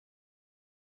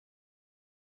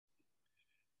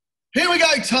Here we go,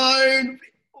 Tone.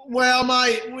 Well,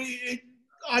 mate,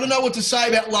 I don't know what to say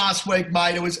about last week,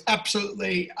 mate. It was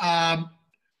absolutely,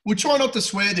 we'll try not to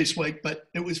swear this week, but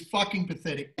it was fucking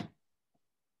pathetic.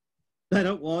 That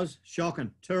it was.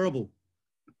 Shocking. Terrible.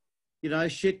 You know,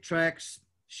 shit tracks,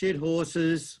 shit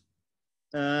horses,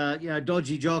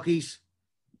 dodgy jockeys.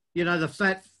 You know, the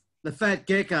fat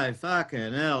gecko.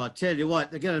 Fucking hell, I tell you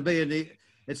what,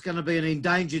 it's going to be an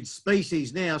endangered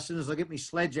species now. As soon as I get my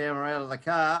sledgehammer out of the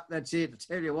car, that's it. I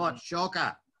tell you what,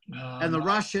 shocker. And the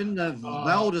Russian, the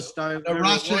Valdestone.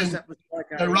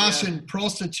 The Russian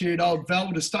prostitute, old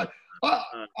Valdestone.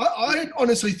 I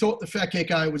honestly thought the fat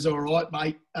gecko was all right,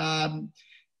 mate.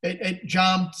 It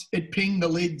jumped, it pinged the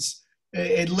lids,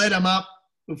 it let him up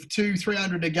with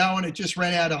 200-300 to go, and it just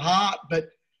ran out of heart. But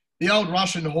the old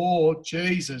Russian whore,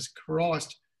 Jesus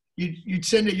Christ. You'd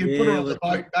send it, put her on the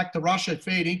boat back to Russia,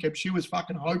 fair income. She was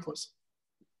fucking hopeless.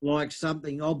 Like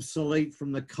something obsolete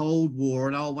from the Cold War,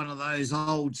 and one of those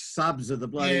old subs of the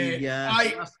bloody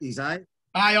Huskies, eh?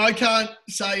 Hey, I can't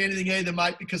say anything either,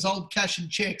 mate, because old cash and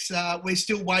checks, we're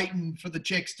still waiting for the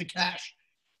checks to cash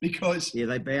because they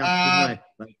bounced, didn't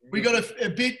they? We got a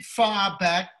bit far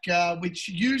back, which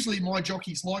usually my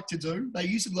jockeys like to do. They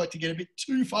usually like to get a bit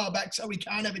too far back so we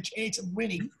can't have a chance of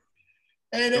winning.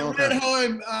 And it ran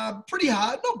home pretty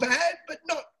hard. Not bad, but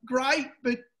not great,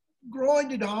 but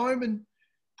grinded home. And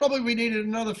probably we needed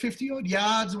another 50-odd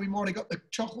yards and we might have got the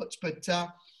chocolates. But,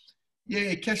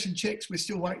 cash and checks, we're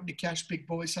still waiting to cash, big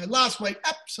boy. So last week,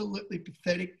 absolutely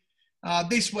pathetic.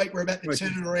 This week, we're about to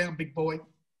turn it around, big boy.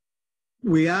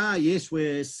 We are, yes.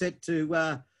 We're set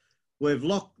to we're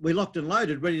locked and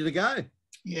loaded, ready to go.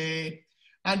 Yeah.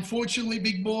 Unfortunately,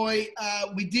 big boy,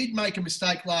 we did make a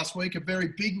mistake last week, a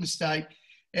very big mistake.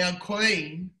 Our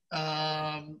queen,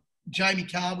 Jamie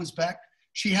Carr, was back.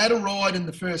 She had a ride in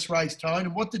the first race, Tone,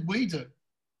 and what did we do?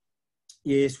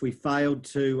 Yes, we failed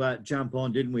to jump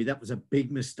on, didn't we? That was a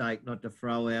big mistake not to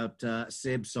throw out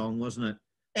Seb's song, wasn't it?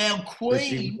 Our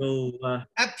queen,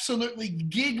 absolutely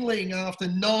giggling after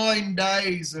 9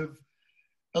 days of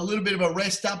a little bit of a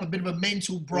rest up, a bit of a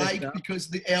mental break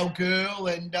because our girl,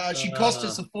 and she cost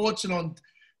us a fortune on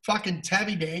fucking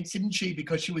Tabby Dance, didn't she?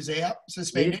 Because she was out,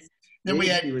 suspended. Yes, then we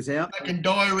had he was out. Fucking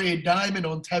Diarrhea Damon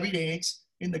on Tabby Dance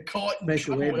in the kite.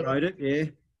 Special Ed wrote it, yeah.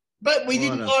 But we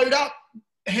didn't load up.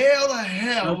 How the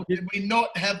hell did we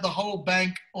not have the whole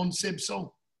bank on Seb's song?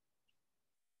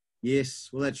 Yes,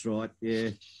 well, that's right, yeah.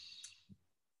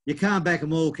 You can't back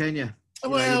them all, can you? You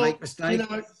make mistakes.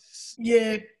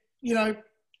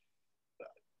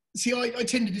 See, I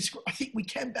tend to disagree. I think we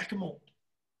can back them all.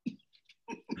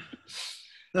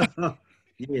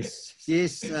 Yes.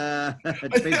 It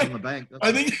depends on the bank.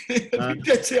 I think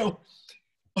that's how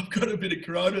I've got a bit of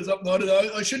coronas up.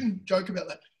 I shouldn't joke about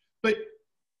that. But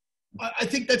I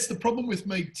think that's the problem with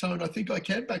me, Tone. I think I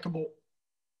can back them all.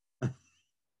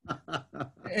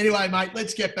 Anyway, mate,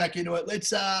 let's get back into it.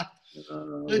 Let's the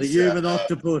human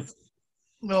octopus.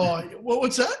 No,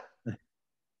 what's that?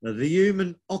 The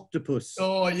human octopus.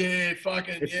 Oh, yeah,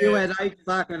 If you had 8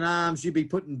 fucking arms, you'd be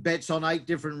putting bets on 8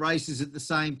 different races at the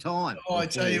same time. Oh, I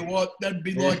tell you what, that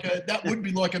would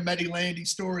be like a Matty Landy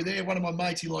story there. One of my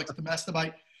mates, he likes to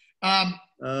masturbate.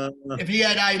 If he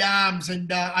had 8 arms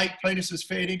and 8 penises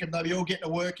fair income, they'd be all getting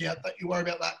a workout. Don't you worry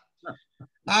about that.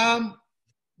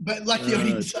 But luckily I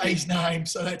didn't say his name,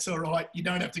 so that's all right. You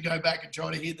don't have to go back and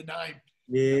try to hear the name.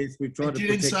 Yes, we've tried to. I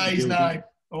didn't say his name,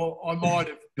 or I might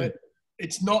have, but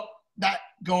it's not that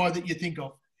guy that you think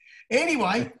of.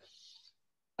 Anyway,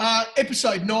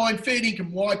 episode 9, fair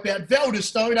income wipeout.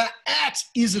 Valdestoner at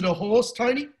Is It a Horse,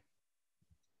 Tony?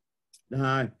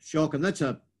 No, shocking. It's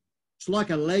like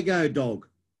a Lego dog.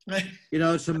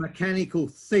 It's a mechanical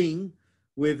thing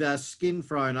with skin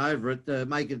thrown over it to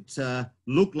make it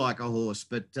look like a horse.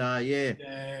 But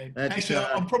actually,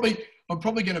 I'm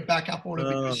probably going to back up on her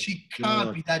because she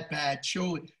can't be that bad.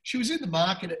 Surely, she was in the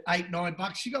market at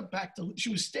 $8-9. She got back to. She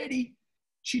was steady.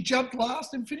 She jumped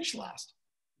last and finished last.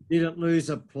 Didn't lose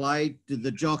a plate. Did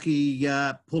the jockey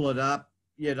pull it up?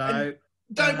 And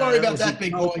don't worry about that,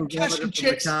 big boy. Cash and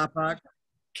checks.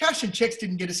 Cash and checks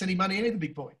didn't get us any money either,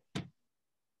 big boy.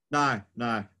 No,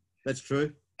 that's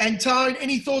true. And Tone,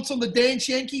 any thoughts on the dance,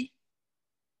 Yankee?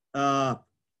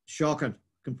 Shocking.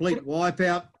 Complete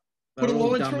wipeout. They're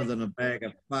all dumber than a bag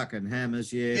of fucking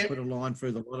hammers. Yeah, put a line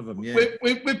through the lot of them. Yeah,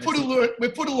 we put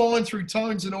a line through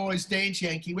Tones and I's dance,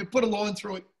 Yankee. We put a line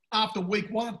through it after week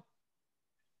 1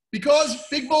 because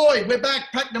big boy, we're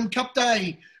back. Pakenham Cup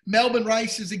Day, Melbourne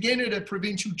races again at a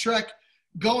provincial track.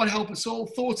 God help us all.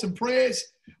 Thoughts and prayers.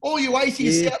 All you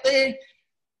atheists out there,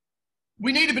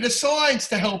 we need a bit of science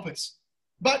to help us.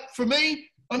 But for me,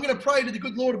 I'm going to pray to the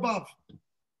good Lord above.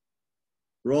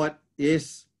 Right.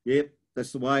 Yes. Yep.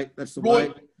 That's the way. That's the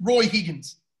way. Roy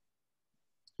Higgins.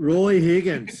 Roy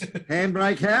Higgins.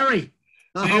 Handbrake Harry.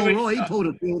 There Oh, we Roy, he go. pulled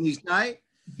a bill in his day.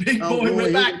 Big Oh, boy, Roy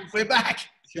we're back. Higgins. We're back.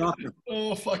 Shocking.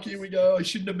 Oh, fuck, here we go. I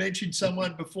shouldn't have mentioned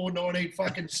someone before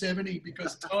 1970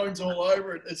 because Tone's all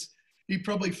over it. He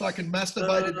probably fucking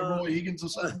masturbated to Roy Higgins or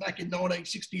something back in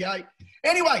 1968.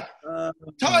 Anyway,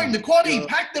 Tone, the quaddie,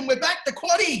 Pakenham, we're back, the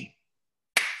quaddie.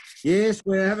 Yes,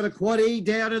 we're having a quaddie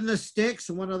down in the sticks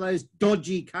on one of those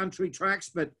dodgy country tracks,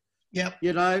 but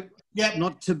you know,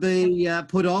 not to be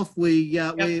put off. We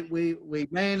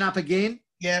man up again.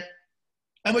 Yep.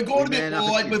 And we've got a bit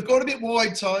wide. We've got a bit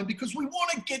wide, Tone, because we want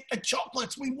to get the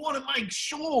chocolates. We want to make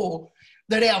sure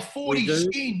that our 40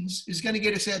 skins is going to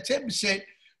get us our 10%.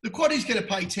 The quaddie's going to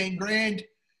pay 10 grand.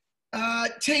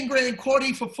 10 grand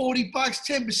quaddie for 40 bucks,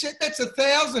 10%. That's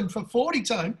 1,000 for 40,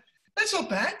 Tone. That's not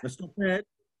bad. That's not bad.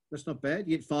 That's not bad.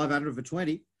 You get 500 for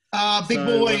 20. Big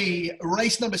boy,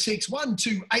 race number 6, 1,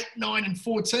 2, 8, 9, and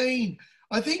 14.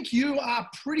 I think you are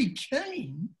pretty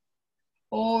keen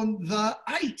on the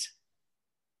 8.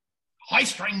 High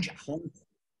Stranger.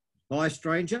 High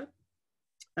Stranger.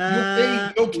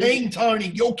 You're keen,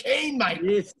 Tony. You're keen, mate.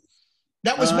 Yes.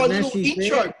 That was my little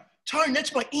intro. There. Tone,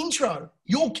 that's my intro.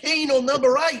 You're keen on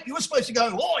number 8. You were supposed to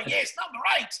go, oh, yes, number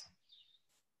 8.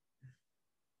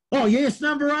 Oh, yes,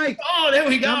 number 8. Oh, there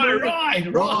we go.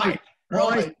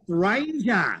 Right.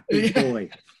 Ranger, big boy.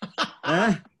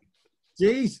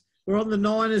 Geez, we're on the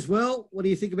 9 as well. What do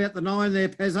you think about the 9 there,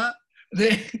 Pezza?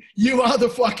 You are the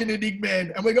fucking enigma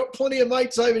man. And we've got plenty of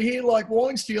mates over here like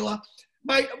Wine Stealer.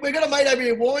 Mate, we've got a mate over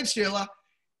here, Wine Stealer.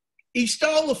 He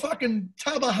stole a fucking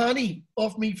tub of honey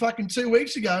off me fucking 2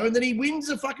 weeks ago, and then he wins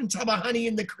a fucking tub of honey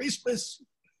in the Christmas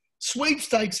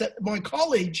sweepstakes at my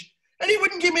college, and he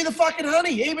wouldn't give me the fucking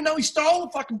honey, even though he stole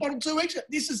the fucking bottle 2 weeks ago.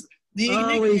 This is the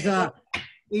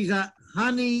he's a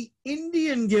honey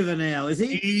Indian giver now, is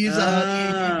he? He's a honey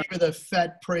Indian giver, the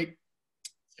fat prick.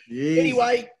 Jeez.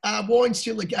 Anyway, Wine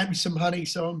Stealer gave me some honey,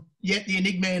 so the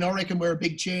enigma man, I reckon we're a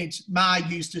big chance. Ma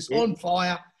Eustace on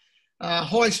fire.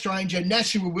 High Stranger,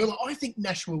 Nashua Willa. I think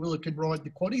Nashua Willa could ride the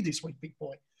quaddie this week, big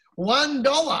boy.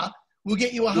 $1 will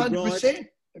get you 100%.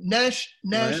 Nash,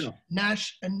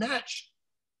 and Nash.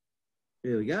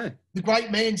 There we go. The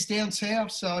great man's down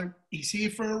south, so he's here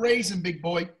for a reason, big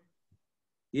boy.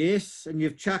 Yes, and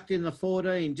you've chucked in the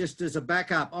 14 just as a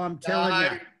backup. I'm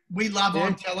telling you. We love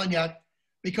I'm telling you.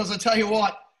 Because I tell you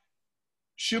what,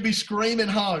 she'll be screaming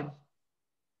home.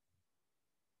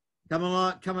 Coming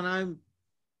home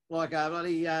like a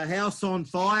bloody house on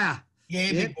fire.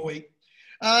 Yeah, big boy.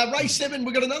 Race 7,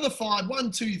 we've got another 5.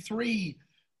 1, 2, 3,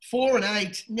 4, and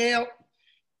 8. Now,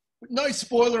 no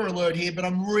spoiler alert here, but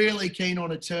I'm really keen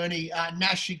on Attorney.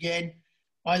 Nash again.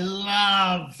 I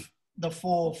love the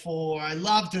 4-4. I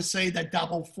love to see the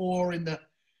double 4 in the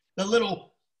little...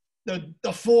 The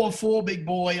 4-4, big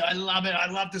boy. I love it. I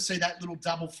love to see that little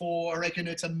double 4. I reckon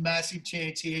it's a massive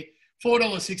chance here.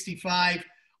 $4.65.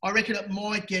 I reckon it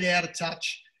might get out of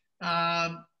touch.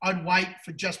 I'd wait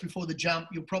for just before the jump.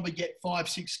 You'll probably get 5,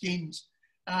 6 skins.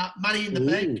 Money in the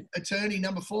bank. Attorney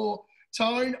number 4.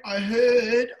 Tone, I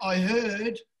heard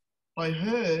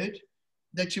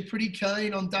that you're pretty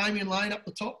keen on Damien Lane up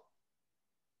the top.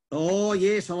 Oh,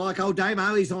 yes. I like old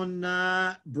Damo. He's on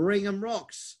Brigham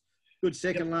Rocks. Good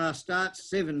second last start,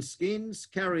 7 skins,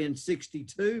 carrying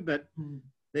 62, but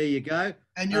there you go.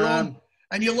 And you're on,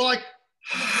 and you like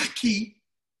Haki.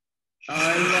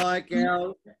 I like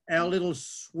our little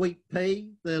sweet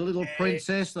pea, the little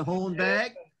princess, the horn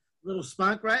bag, little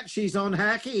spunk rat. She's on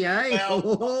Haki, eh?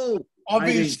 Well,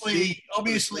 obviously,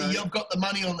 you've got the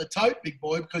money on the tote, big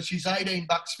boy, because she's $18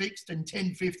 fixed and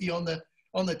 $10.50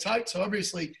 on the tote. So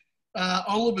obviously,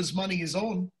 Oliver's money is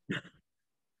on.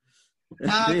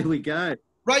 There we go.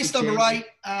 Race number 8.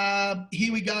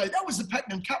 Here we go. That was the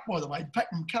Pakenham Cup, by the way. The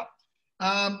Pakenham Cup.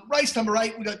 Race number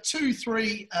 8. We've got 2,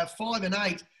 3, 5, and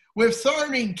 8. We've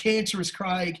thrown in Cancerous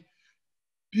Craig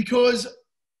because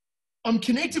I'm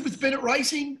connected with Bennett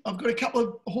Racing. I've got a couple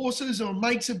of horses or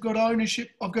mates have got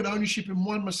ownership. I've got ownership in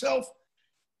one myself.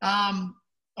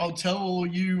 I'll tell all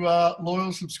you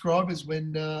loyal subscribers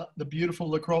when the beautiful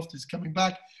LaCroft is coming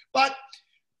back. But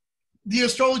the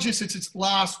astrologer says it's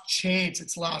last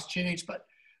chance. But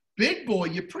big boy,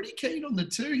 you're pretty keen on the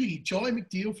 2 here. Jai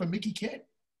McDeal for Mickey Kent.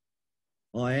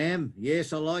 I am.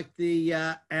 Yes, I like the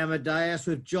Amadeus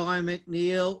with Jai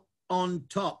McNeil on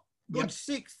top. Good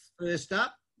 6th first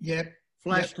up. Yep.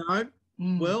 Flash tone.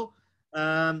 Well,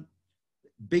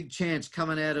 big chance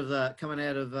coming out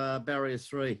of barrier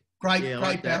 3. Great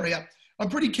like barrier. That. I'm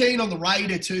pretty keen on the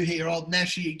Raider too here. Old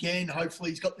Nashy again. Hopefully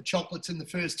he's got the chocolates in the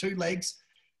first 2 legs.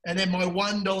 And then my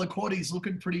 $1 quaddie's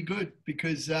looking pretty good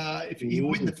because if you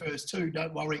win the first two,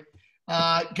 don't worry.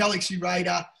 Galaxy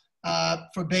Raider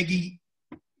for Beggy,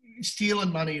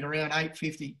 stealing money at around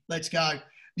 $8.50. Let's go.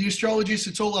 The Astrologist,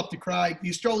 it's all up to Craig. The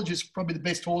Astrologist is probably the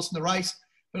best horse in the race.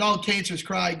 But old Cancerous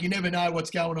Craig, you never know what's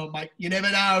going on, mate. You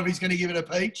never know if he's going to give it a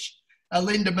peach, a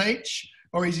Linda Meach,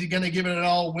 or is he going to give it an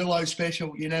old Willow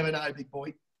special? You never know, big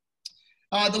boy.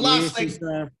 The last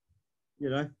thing. You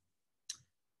know.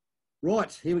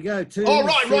 Right, here we go.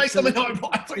 Race number 9.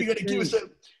 I thought you were going to give us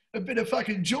a bit of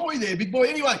fucking joy there, big boy.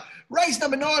 Anyway, race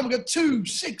number 9, we've got 2,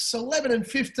 6, 11 and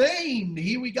 15.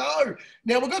 Here we go.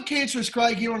 Now, we've got Cancerous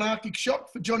Craig here on Arctic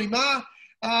Shock for Johnny Marr.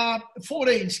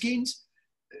 14 skins.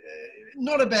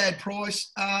 Not a bad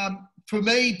price. For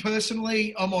me,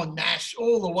 personally, I'm on Nash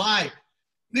all the way.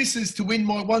 This is to win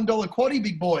my $1 quaddie,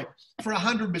 big boy, for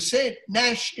 100%.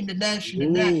 Nash into Nash into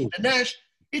Nash into Nash.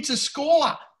 It's a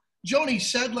score. Johnny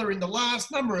Sadler in the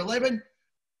last, number 11.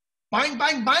 Bang,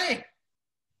 bang, bang.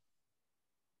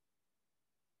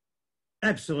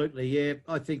 Absolutely, yeah.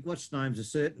 I think what's name's a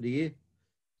certainty here.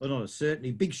 Well, not a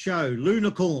certainty. Big show,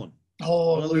 Lunicorn.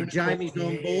 Lunicorn, Jamie's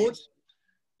on board.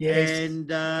 Yes. And,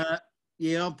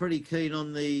 yeah, I'm pretty keen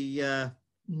on the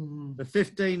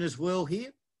 15 as well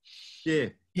here. Yeah.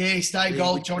 Yeah, stay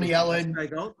gold, Johnny Allen. Stay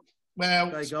gold.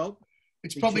 Well, stay gold.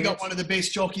 It's probably got one of the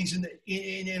best jockeys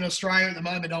in Australia at the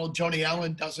moment. Old Johnny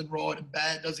Allen doesn't ride him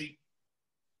bad, does he?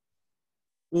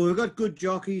 Well, we've got good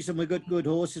jockeys and we've got good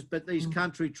horses, but these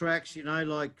country tracks, you know,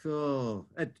 like,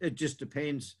 it just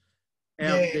depends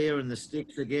out there in the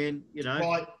sticks again, you know.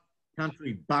 Right.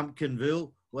 Country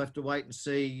bumpkinville. We'll have to wait and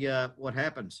see what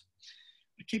happens.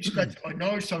 I keep scratching my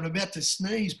nose, so I'm about to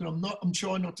sneeze, but I'm not. I'm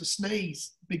trying not to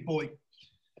sneeze, big boy.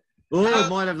 Oh,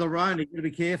 might have the Rona. You've got to be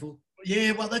careful.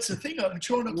 Yeah, well, that's the thing. I'm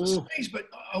trying not to sneeze, but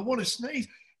I want to sneeze.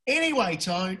 Anyway,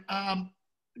 Tone,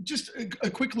 just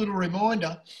a quick little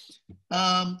reminder.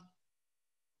 Oh,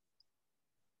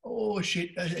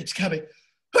 shit, it's coming.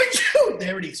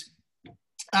 There it is.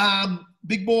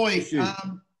 Big boy,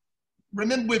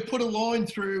 remember we've put a line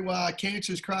through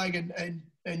Cancerous Craig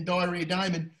and Diarrhea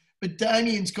Damon, but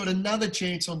Damien's got another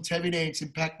chance on Tavidance in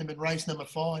Pakenham in race number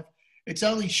 5. It's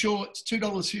only short. It's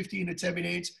 $2.50 in a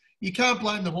Tavidance. You can't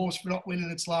blame the horse for not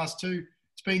winning its last two.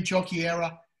 It's been jockey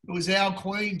error. It was our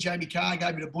queen, Jamie Carr,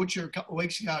 gave it a butcher a couple of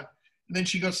weeks ago. And then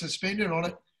she got suspended on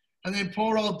it. And then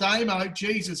poor old Damo,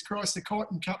 Jesus Christ, the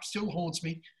Cotton Cup still haunts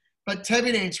me. But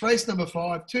Tavidance, race number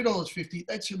 5, $2.50.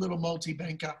 That's your little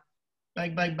multi-banker.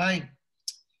 Bang, bang, bang.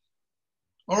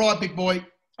 All right, big boy.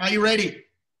 Are you ready?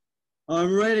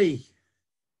 I'm ready.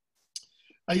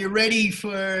 Are you ready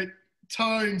for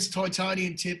Tone's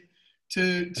titanium tip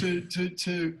to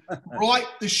right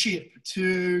the ship,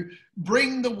 to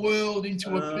bring the world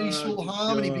into a peaceful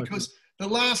harmony? God. Because the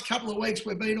last couple of weeks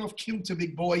we've been off kilter,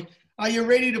 big boy. Are you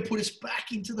ready to put us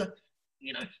back into the,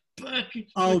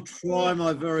 I'll try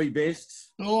my very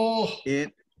best. Oh, yeah.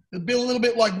 A little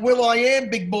bit like Will I Am,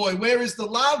 big boy. Where is the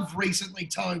love recently,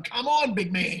 Tone? Come on,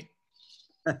 big man.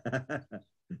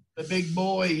 The big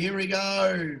boy. Here we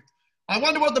go. I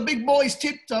wonder what the big boy's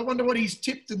tipped. I wonder what he's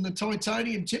tipped in the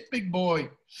titanium tip, big boy.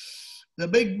 The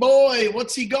big boy.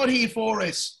 What's he got here for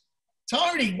us?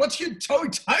 Tony, what's your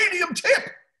titanium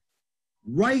tip?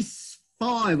 Race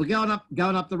 5. We're going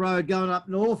up the road, going up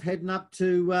north, heading up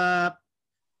to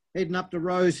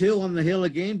Rose Hill on the hill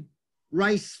again.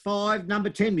 Race 5, number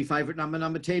 10, my favourite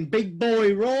number 10, Big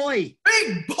Boy Roy.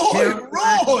 Big Boy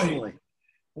Roy.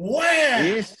 Wow.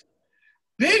 Yes.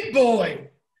 Big boy.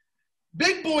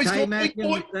 Big boy's gone. Big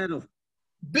boy.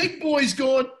 Big boy's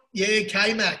gone. Yeah,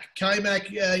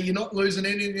 K-Mac, you're not losing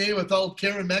anything there with old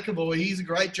Karen McAvoy. He's a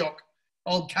great jock.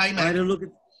 Old K-Mac. I had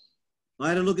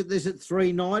a look at this at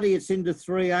 390. It's into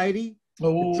 380.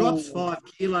 Oh. It drops 5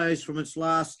 kilos from its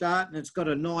last start, and it's got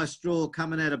a nice draw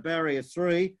coming out of barrier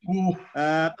 3.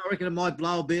 I reckon it might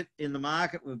blow a bit in the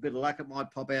market. With a bit of luck, it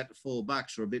might pop out to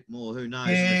 $4 or a bit more. Who knows?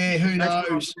 Yeah, who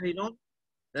knows?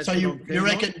 So you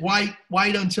reckon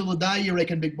wait until the day, you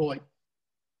reckon, big boy?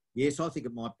 Yes, I think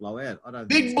it might blow out. I don't.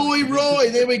 Big Boy Roy,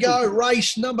 there we go.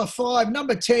 Race number 5,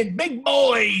 number 10. Big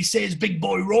boy, says Big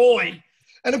Boy Roy.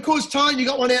 And of course, Tone, you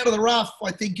got one out of the rough.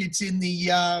 I think it's in the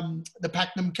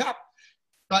Pakenham Cup.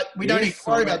 But we don't need to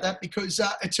worry about that because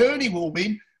Attorney will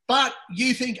win. But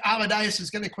you think Amadeus is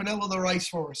going to quinella the race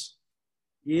for us?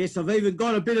 Yes, I've even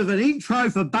got a bit of an intro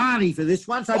for Barney for this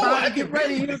one. So Barney, get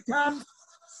ready. Here it comes.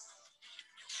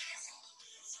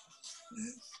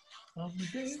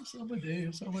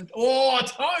 Amadeus. Oh,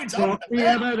 Tones.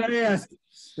 Amadeus.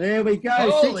 There we go.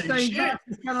 Holy 16 shit.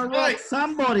 Is going to rock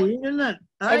somebody, isn't it?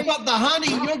 Hey? I've got the honey.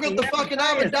 You've got the fucking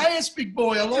Amadeus, big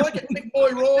boy. I like it. Big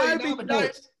Boy Roy and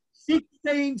Amadeus.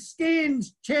 16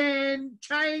 skins,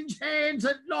 change hands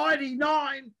at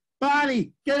 99.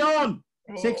 Barney, get on.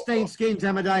 16 skins,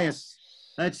 Amadeus.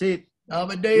 That's it.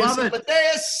 Amadeus, Love it.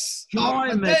 Amadeus.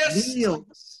 Time McNeil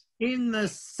in the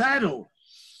saddle.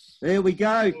 There we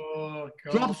go. Oh,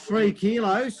 Drops 3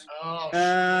 kilos.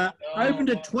 Oh, Opened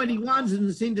at 21s and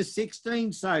it's into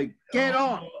 16. So get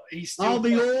on. I'll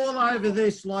be all over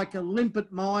this like a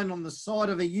limpet mine on the side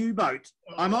of a U-boat.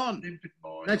 I'm on.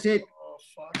 That's it. Oh,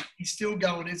 fuck. He's still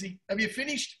going, is he? Have you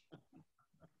finished?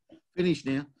 Finished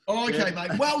now. Oh, okay,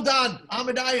 mate. Well done,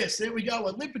 Amadeus. There we go.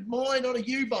 A limpet mine on a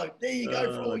U-boat. There you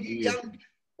go for all you young.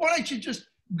 Why don't you just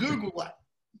Google that?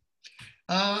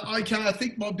 Okay, I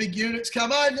think my big unit's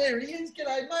come on. There he is.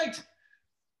 G'day, mate.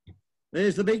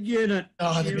 There's the big unit.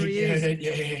 Oh, the big unit.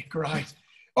 Yeah, great.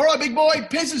 All right, big boy.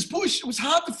 Pez's push. It was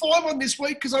hard to find one this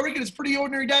week because I reckon it's pretty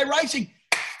ordinary day racing.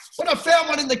 When I found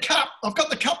one in the cup, I've got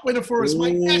the cup winner for us,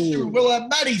 mate. Astro Willer,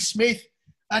 Matty Smith,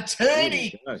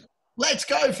 attorney. Let's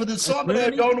go for the Simon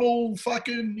O'Donnell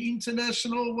fucking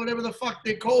international, whatever the fuck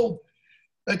they're called.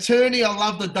 Attorney, I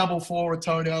love the double four,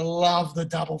 Tony. I love the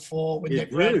double four when they're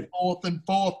round fourth and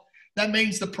fourth. That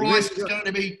means the price is going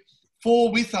to be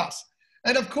 4 with us.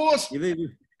 And of course,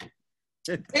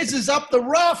 this is up the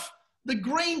rough. The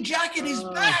green jacket is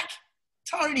back,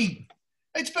 Tony.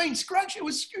 It's been scratched.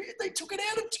 They took it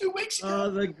out of 2 weeks ago.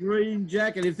 Oh, the green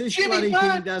jacket. If this bloody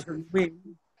thing doesn't win,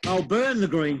 I'll burn the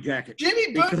green jacket.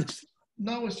 Jimmy Burns.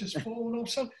 Noah's just fallen off.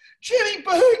 So Jimmy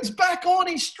Burns back on.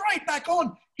 He's straight back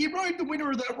on. He rode the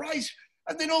winner of that race,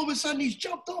 and then all of a sudden he's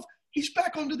jumped off. He's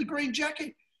back onto the green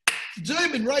jacket.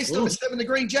 Zoom in race number 7, the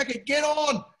green jacket. Get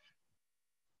on.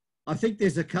 I think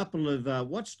there's a couple of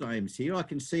watch names here. I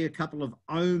can see a couple of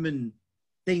omen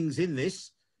things in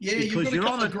this. Yeah, you've got a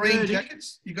couple of green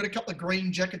jackets. You've got a couple of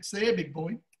green jackets there, big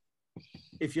boy.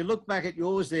 If you look back at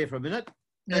yours there for a minute,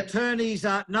 attorney's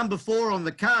number 4 on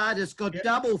the card. It's got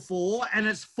double 4 and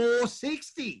it's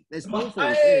 460. There's 4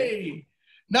 4s. Hey,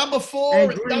 number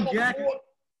 4 and double jacket. 4.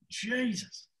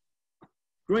 Jesus.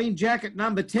 Green jacket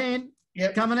number 10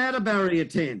 coming out of barrier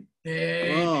 10.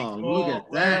 Yeah. Oh, look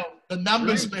at that. The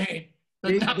numbers, man. The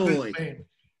Big numbers, boy. man.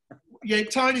 Yeah,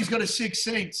 Tony's got a 6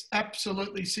 cents.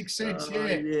 Absolutely 6 cents,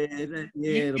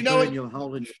 You know what? your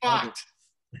hole in your Fucked.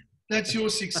 That's your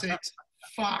 6 cents.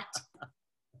 Fucked.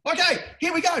 Okay,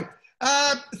 here we go.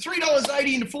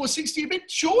 $3.80 into 460, a bit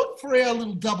short for our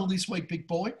little double this week, big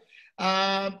boy.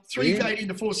 $3.80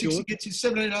 into 460 gets you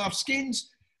 7.5 skins.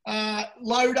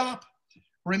 Load up.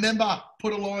 Remember,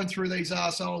 put a line through these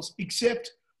arseholes,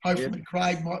 except hopefully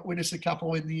Craig might win us a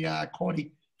couple in the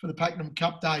quaddie for the Pakenham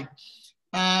Cup Day.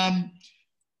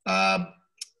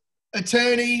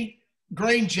 Attorney,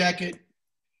 green jacket,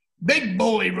 big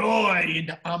boy Roy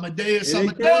into Amadeus. And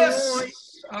of course,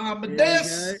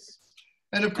 Amadeus,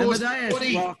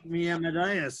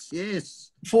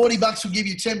 yes. $40 will give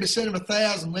you 10% of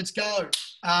 1,000. Let's go.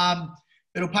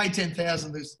 It'll pay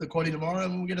 10,000 the quaddie tomorrow,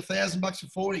 and we'll get $1,000 for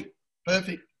 40.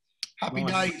 Perfect. Happy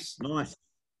days. Nice.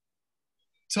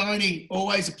 Tony,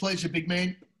 always a pleasure, big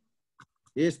man.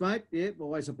 Yes, mate. Yeah,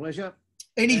 always a pleasure.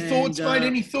 Any thoughts, mate?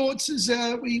 Any thoughts as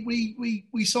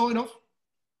we sign off?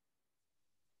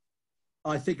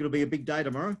 I think it'll be a big day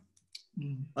tomorrow.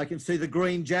 I can see the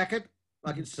green jacket.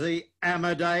 I can see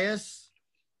Amadeus.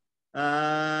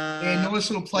 Nice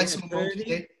little place on the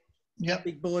board. Yep.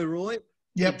 Big boy Roy.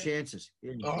 Yep. Good chances.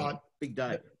 Yeah, all right. Big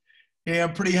day. Yeah,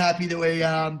 I'm pretty happy that we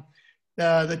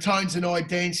the Tones and I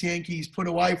Dance Yankees put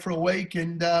away for a week,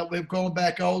 and we've gone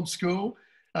back old school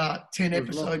 10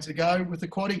 episodes ago with the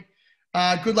quaddie.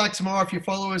 Good luck tomorrow if you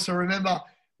follow us. And remember,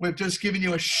 we've just given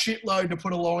you a shitload to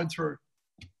put a line through.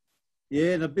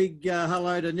 Yeah, and a big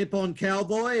hello to Nippon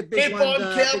Cowboy.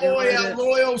 Nippon Cowboy, our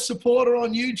loyal supporter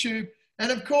on YouTube. And,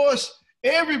 of course,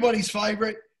 everybody's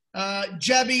favourite,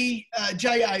 Jabby,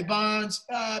 J.A. Barnes.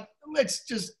 Let's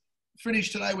just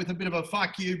finish today with a bit of a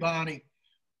fuck you, Barney.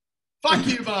 Fuck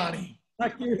you, Barney.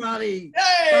 Fuck you, Barney.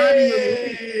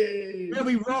 Hey! They'll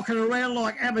be rocking around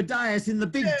like Amadeus in the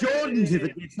big Jordans if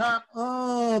it gets up.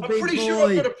 Oh, I'm pretty sure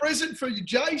I've got a present for you,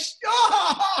 Jace.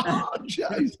 Oh,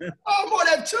 Jace. I might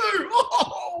have 2.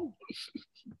 Oh.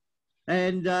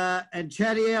 And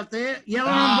Chatty out there,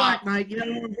 yellow and black, mate,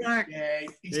 yellow and black. Yeah,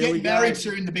 he's getting married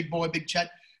soon, the big boy, big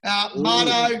chat.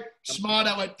 Marto,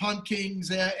 Smarto at Punt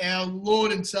Kings, our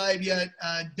Lord and Saviour,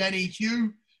 Danny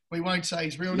Hugh. We won't say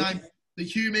his real name. The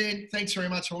Hugh man, thanks very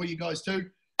much for all you guys do.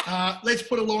 Let's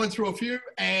put a line through a few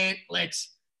and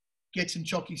let's get some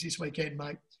chockies this weekend,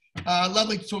 mate.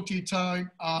 Lovely to talk to you,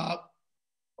 Tone. I'll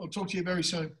talk to you very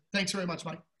soon. Thanks very much,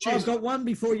 mate. Cheers. I've got one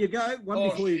before you go.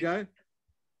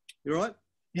 You all right?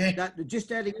 Yeah.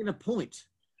 Just adding in a point.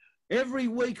 Every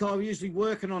week I'm usually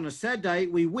working on a Saturday,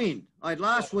 we win. I had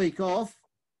last week off,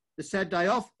 the Saturday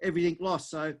off, everything lost.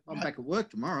 So I'm back at work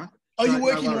tomorrow. Oh, so you're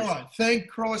working tomorrow. Thank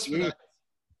Christ for that.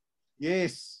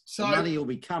 Yes. So, the money will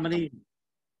be coming in.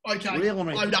 Okay.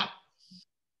 Load up.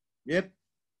 Yep.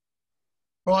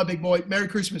 All right, big boy. Merry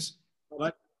Christmas. All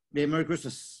right. Yeah, Merry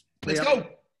Christmas. Let's go.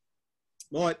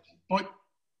 Bye. Bye.